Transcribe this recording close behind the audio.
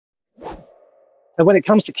And when it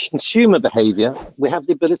comes to consumer behavior, we have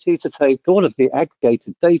the ability to take all of the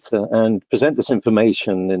aggregated data and present this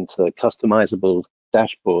information into customizable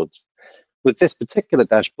dashboards. With this particular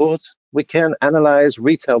dashboard, we can analyze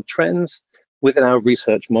retail trends within our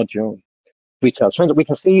research module. Retail trends, we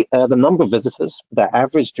can see the number of visitors, their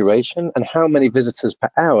average duration, and how many visitors per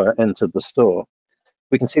hour entered the store.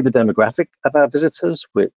 We can see the demographic of our visitors,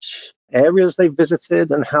 which areas they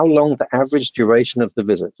visited, and how long the average duration of the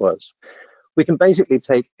visit was. We can basically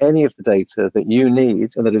take any of the data that you need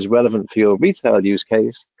and that is relevant for your retail use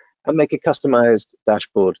case and make a customized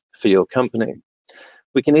dashboard for your company.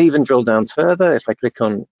 We can even drill down further. If I click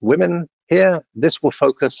on women here, this will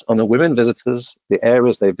focus on the women visitors, the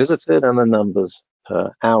areas they visited, and the numbers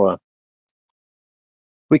per hour.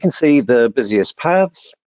 We can see the busiest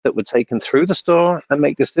paths that were taken through the store and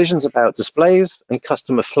make decisions about displays and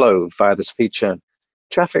customer flow via this feature.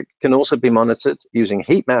 Traffic can also be monitored using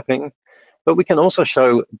heat mapping, but we can also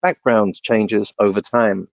show background changes over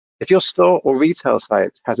time. If your store or retail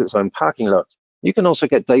site has its own parking lot, you can also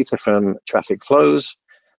get data from traffic flows,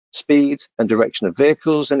 speed and direction of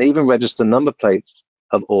vehicles, and even register number plates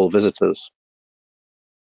of all visitors.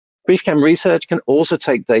 BriefCam Research can also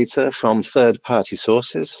take data from third-party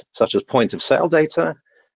sources, such as point-of-sale data.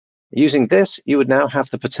 Using this, you would now have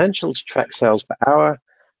the potential to track sales per hour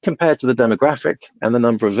compared to the demographic and the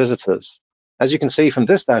number of visitors. As you can see from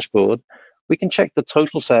this dashboard, we can check the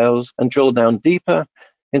total sales and drill down deeper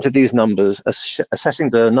into these numbers, assessing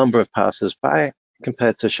the number of passers-by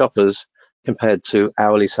compared to shoppers, compared to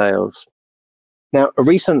hourly sales. Now, a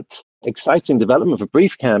recent exciting development for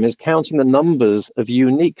BriefCam is counting the numbers of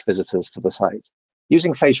unique visitors to the site.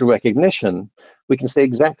 Using facial recognition, we can see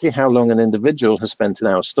exactly how long an individual has spent in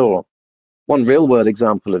our store. One real-world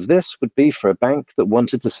example of this would be for a bank that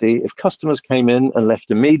wanted to see if customers came in and left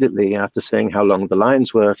immediately after seeing how long the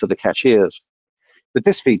lines were for the cashiers. With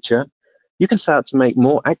this feature, you can start to make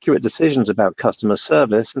more accurate decisions about customer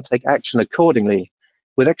service and take action accordingly,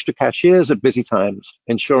 with extra cashiers at busy times,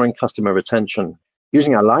 ensuring customer retention.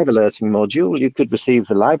 Using our live alerting module, you could receive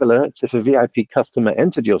the live alerts if a VIP customer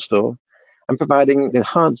entered your store, and providing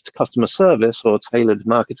enhanced customer service or tailored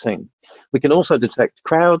marketing. We can also detect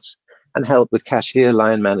crowds and help with cashier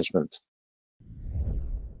line management.